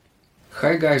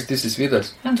Hi guys, this is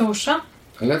Vidas. And Ausra.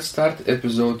 Let's start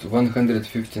episode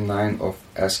 159 of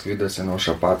Ask Vidas and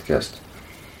Ausra podcast.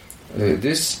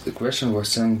 This question was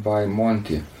sent by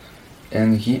Monty,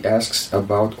 and he asks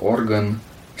about organ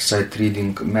sight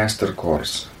reading master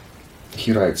course.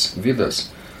 He writes,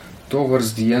 Vidas,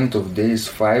 towards the end of days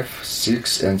 5,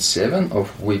 6 and 7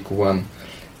 of week 1,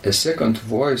 a second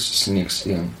voice sneaks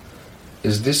in.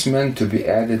 Is this meant to be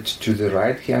added to the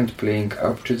right hand playing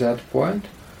up to that point?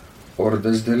 Or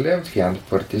does the left hand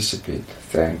participate?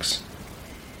 Thanks.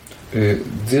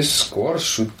 This course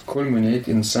should culminate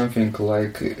in something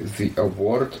like the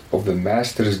award of a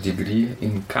master's degree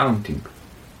in counting.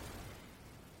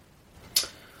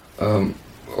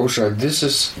 Ausra, this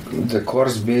is the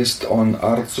course based on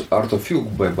Art of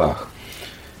Fugue by Bach.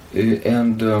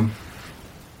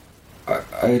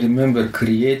 I remember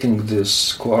creating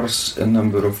this course a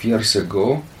number of years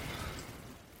ago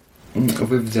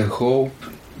with the hope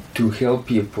to help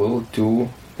people to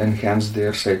enhance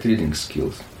their sight reading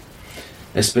skills,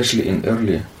 especially in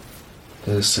early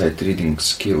sight reading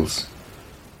skills.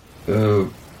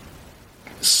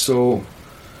 So,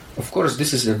 of course,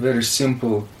 this is a very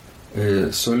simple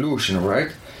solution,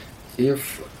 right?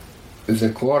 If the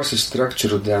course is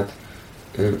structured that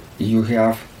you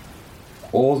have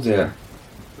all the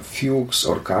fugues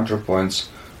or counterpoints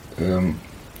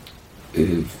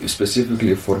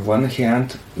specifically for one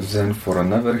hand, then for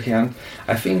another hand,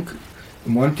 I think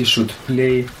Monty should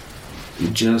play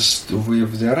just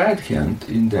with the right hand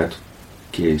in that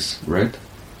case, right?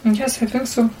 Yes, I think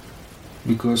so.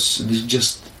 Because this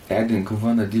just adding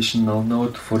one additional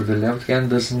note for the left hand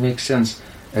doesn't make sense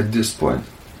at this point.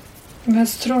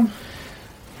 That's true.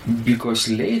 Because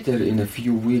later in a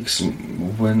few weeks,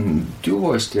 when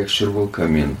two-voice lecture will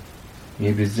come in,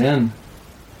 maybe then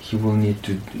he will need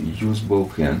to use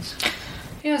both hands.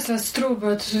 Yes, that's true,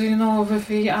 but with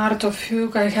the Art of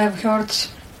Fugue, I have heard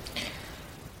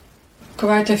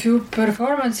quite a few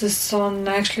performances on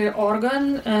actually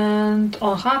organ and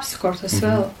on harpsichord as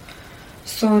well.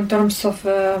 So in terms of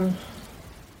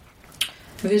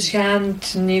which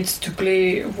hand needs to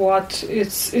play what,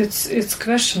 it's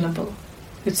questionable.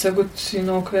 It's a good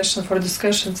question for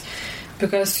discussions,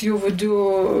 because you would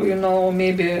do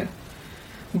maybe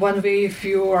one way if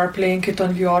you are playing it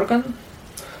on the organ,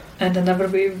 and another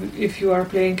way if you are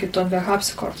playing it on the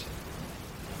harpsichord.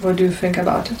 What do you think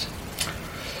about it?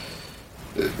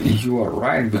 You are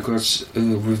right, because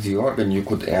with the organ you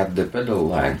could add the pedal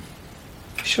line.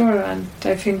 Sure, and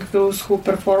I think those who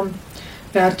perform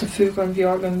the Art of Fugue on the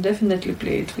organ definitely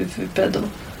play it with the pedal.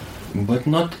 But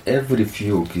not every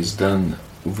fugue is done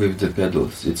with the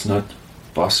pedals. It's not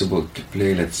possible to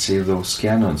play, let's say, those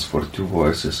canons for two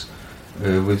voices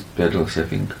with pedals, I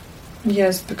think.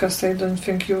 Yes, because I don't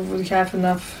think you would have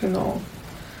enough,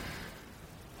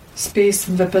 space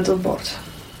in the pedal board.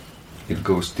 It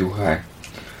goes too high.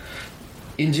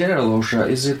 In general, Ausra,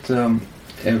 is it a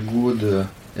good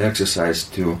exercise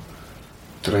to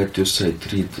try to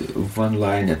sight read one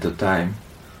line at a time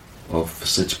of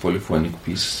such polyphonic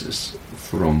pieces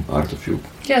from Art of Fugue?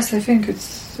 Yes, I think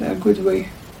it's a good way.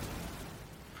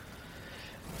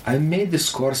 I made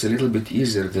this course a little bit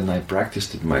easier than I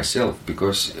practiced it myself,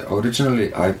 because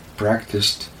originally I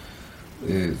practiced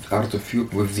Art of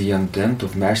Fugue with the intent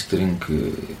of mastering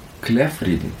clef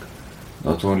reading,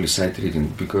 not only sight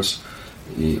reading, because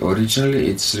originally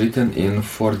it's written in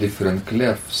 4 different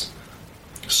clefs.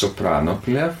 Soprano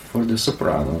clef for the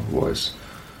soprano voice,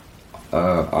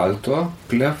 alto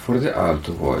clef for the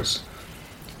alto voice,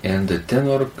 and the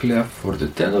tenor clef for the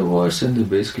tenor voice, and the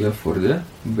bass clef for the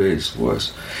bass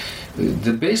voice.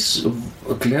 The bass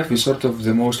clef is sort of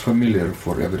the most familiar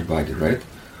for everybody, right?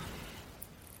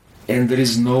 And there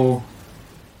is no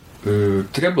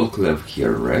treble clef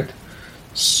here, right?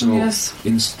 So yes.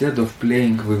 Instead of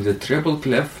playing with the treble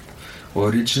clef,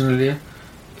 originally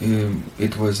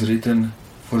it was written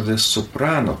for the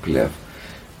soprano clef.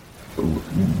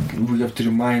 We have to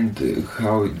remind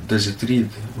how does it read,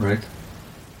 right?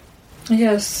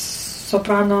 Yes,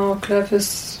 soprano clef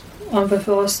is on the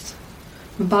first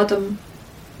bottom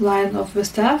line of the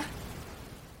staff.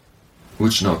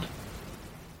 Which note?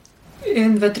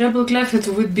 In the treble clef it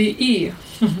would be E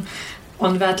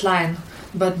on that line,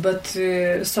 but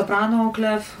soprano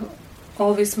clef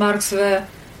always marks the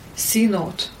C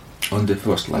note. On the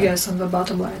first line? Yes, on the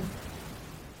bottom line.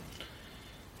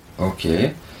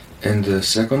 Okay, and the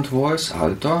second voice,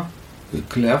 alto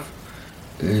clef,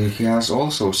 has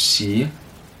also C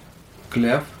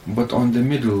clef, but on the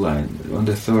middle line, on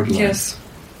the third line. Yes.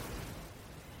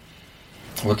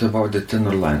 What about the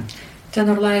tenor line?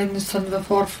 Tenor line is on the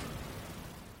fourth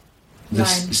The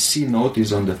line. C note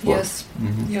is on the fourth. Yes,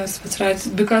 Mhm. yes, that's right.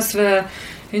 Because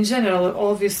in general,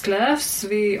 all these clefs,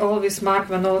 we always mark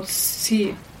the note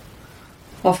C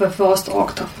of the first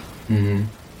octave. Mhm.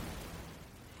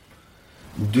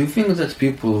 Do you think that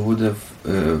people would have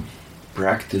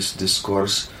practiced this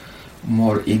course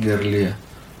more eagerly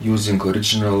using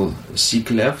original C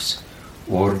clefs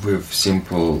or with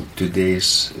simple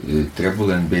today's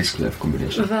treble and bass clef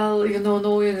combination? Well,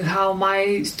 knowing how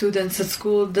my students at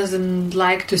school doesn't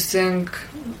like to sing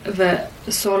the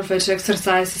solfege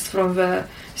exercises from the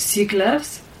C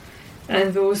clefs,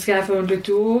 and those have only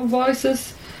two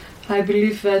voices, I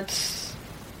believe that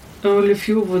only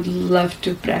few would love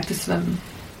to practice them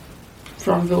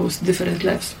from those different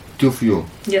clefs. Too few.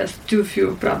 Yes, too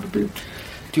few probably.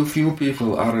 Too few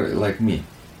people are like me.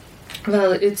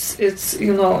 Well,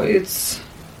 it's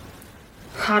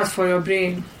hard for your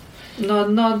brain.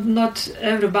 Not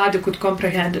everybody could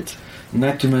comprehend it.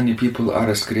 Not too many people are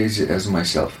as crazy as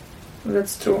myself.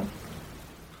 That's true.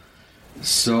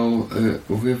 So,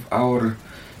 with our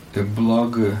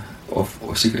blog of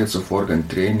Secrets of Organ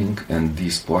Training and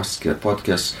these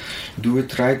podcasts, do we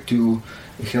try to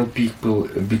help people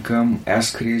become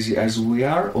as crazy as we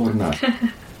are or not?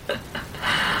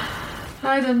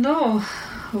 I don't know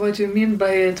what you mean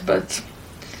by it, but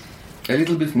A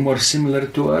little bit more similar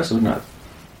to us or not?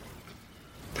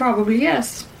 probably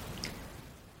yes.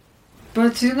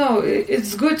 But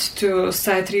it's good to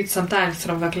sight read sometimes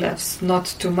from the clefs. Not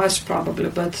too much probably,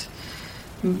 but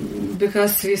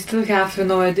because we still have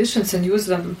editions and use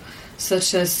them,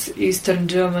 such as Eastern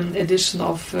German edition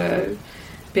of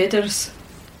Peters,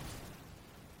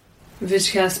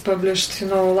 which has published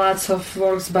lots of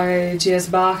works by J.S.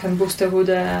 Bach and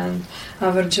Buxtehude and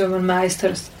other German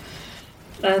meisters,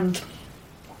 and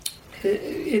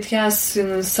it has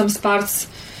in some parts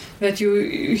that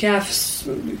you have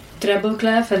treble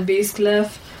clef and bass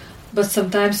clef, but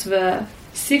sometimes the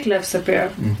C clefs appear.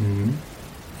 Mm-hmm.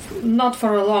 Not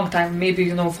for a long time,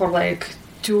 maybe for like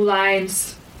 2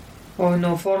 lines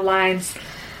or 4 lines.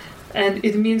 And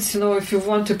it means if you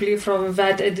want to play from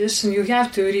that edition, you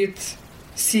have to read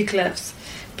C clefs,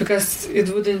 because it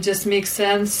wouldn't just make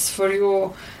sense for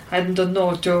you, I don't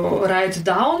know, to write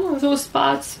down those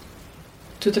parts,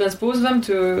 to transpose them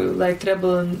to like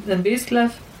treble and bass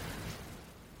clef.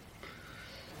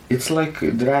 It's like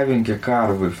driving a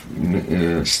car with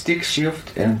stick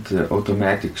shift and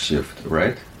automatic shift,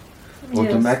 right? Yes.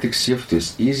 Automatic shift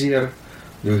is easier.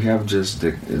 You have just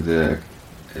the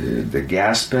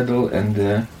gas pedal and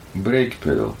the brake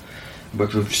pedal.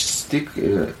 But with stick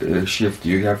shift,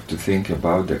 you have to think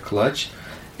about the clutch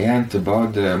and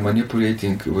about the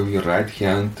manipulating with your right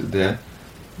hand the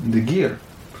gear.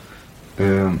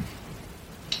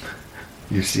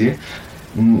 You see,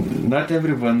 not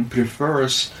everyone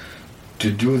prefers to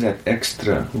do that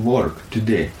extra work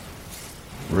today,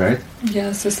 right?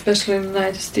 Yes, especially in the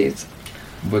United States.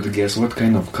 But guess what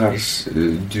kind of cars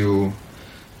do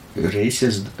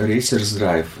racers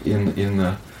drive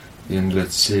in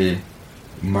let's say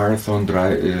marathon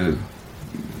drive,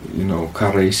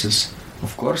 car races?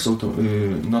 Of course,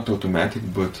 not automatic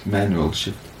but manual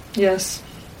shift. Yes,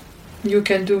 you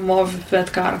can do more with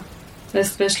that car,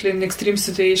 especially in extreme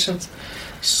situations.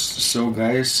 So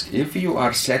guys, if you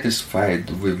are satisfied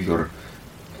with your,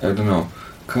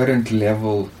 current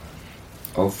level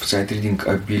of sight reading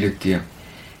ability,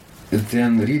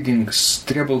 then reading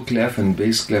treble clef and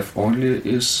bass clef only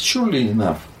is surely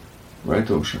enough, right,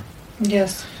 Ausra?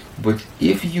 Yes. But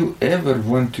if you ever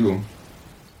want to,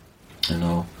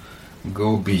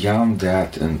 go beyond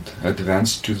that and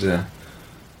advance to the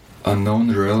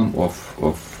unknown realm of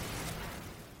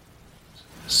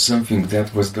something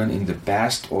that was done in the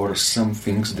past, or some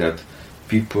things that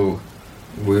people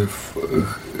with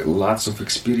lots of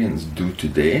experience do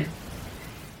today,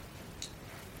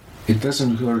 it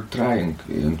doesn't hurt trying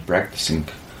and practicing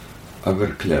other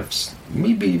clefs.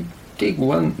 Maybe take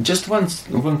one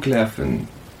clef and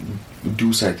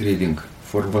do sight reading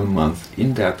for 1 month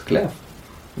in that clef.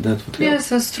 That would help. Yes,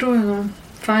 that's true.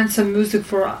 Find some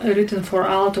music written for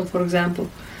alto, for example,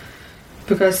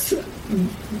 because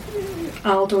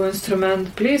alto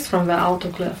instrument plays from the alto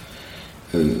clef.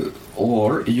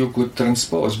 Or you could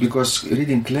transpose, because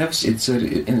reading clefs, it's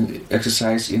an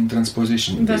exercise in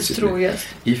transposition. That's basically. true, yes.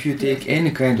 If you take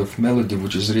any kind of melody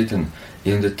which is written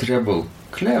in the treble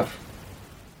clef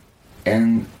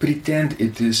and pretend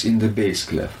it is in the bass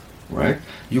clef, right?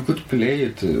 You could play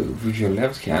it with your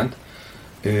left hand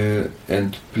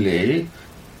and play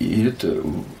it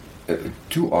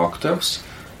 2 octaves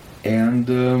and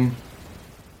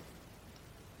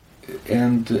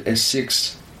a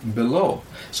 6 below.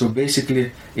 So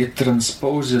basically it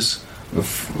transposes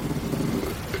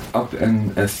up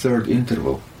and a third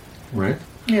interval, right?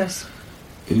 Yes.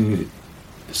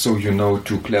 So you know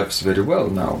two clefs very well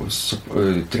now,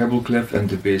 treble clef and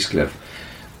the bass clef.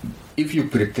 If you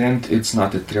pretend it's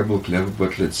not a treble clef,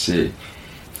 but let's say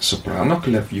soprano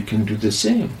clef, you can do the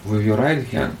same with your right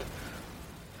hand,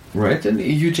 right? And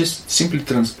you just simply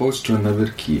transpose to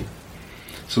another key.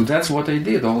 So that's what I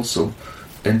did also,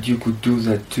 and you could do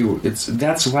that too.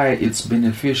 That's why it's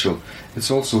beneficial. It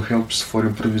also helps for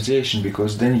improvisation,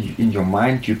 because then in your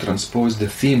mind you transpose the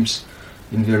themes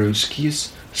in various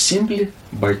keys simply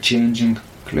by changing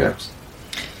clefs.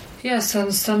 Yes,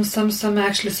 and some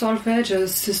actually solfege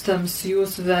systems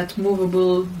use that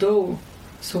movable DAW,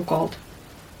 so-called.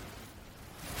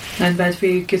 And that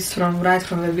we kids from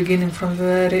the beginning, from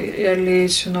very early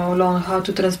age, learn how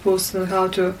to transpose and how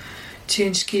to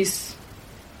change keys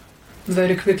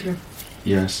very quickly.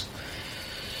 Yes.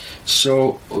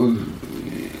 So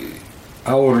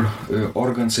our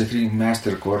organ sight reading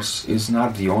master course is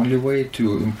not the only way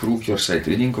to improve your sight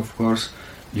reading. Of course,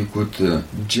 you could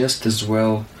just as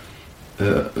well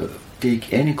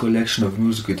take any collection of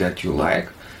music that you like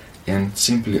and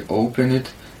simply open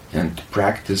it and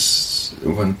practice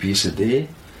one piece a day,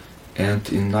 and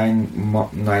in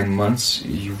 9 months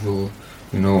you will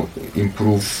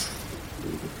improve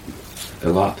a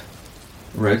lot,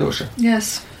 right, Osha?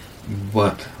 Yes.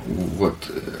 But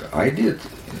what I did,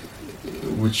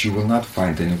 which you will not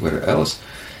find anywhere else,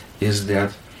 is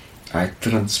that I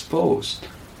transposed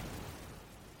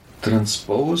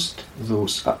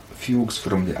those fugues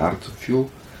from the art of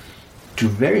fugue to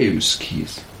various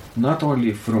keys, not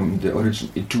only from the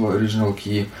original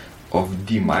key of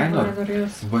D minor,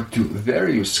 yes, but to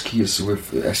various keys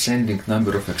with ascending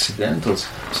number of accidentals,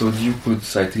 so that you could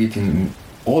sight read in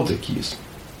all the keys.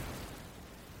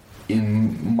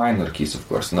 In minor keys, of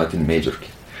course, not in major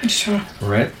keys. Sure.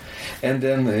 Right? And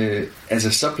then, as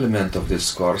a supplement of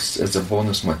this course, as a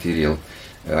bonus material,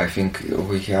 I think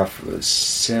we have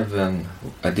 7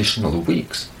 additional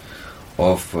weeks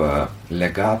of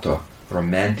legato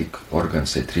romantic organ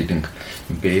sight reading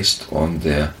based on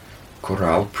the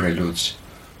chorale preludes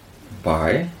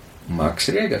by Max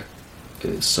Reger.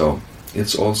 So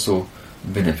it's also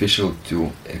beneficial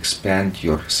to expand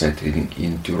your sight reading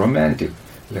into romantic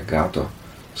legato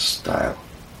style.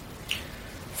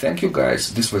 Thank you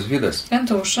guys. This was Vidas. And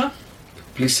Osha.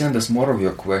 Please send us more of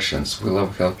your questions. We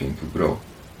love helping you grow.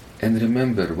 And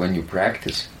remember, when you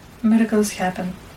practice, Miracles happen.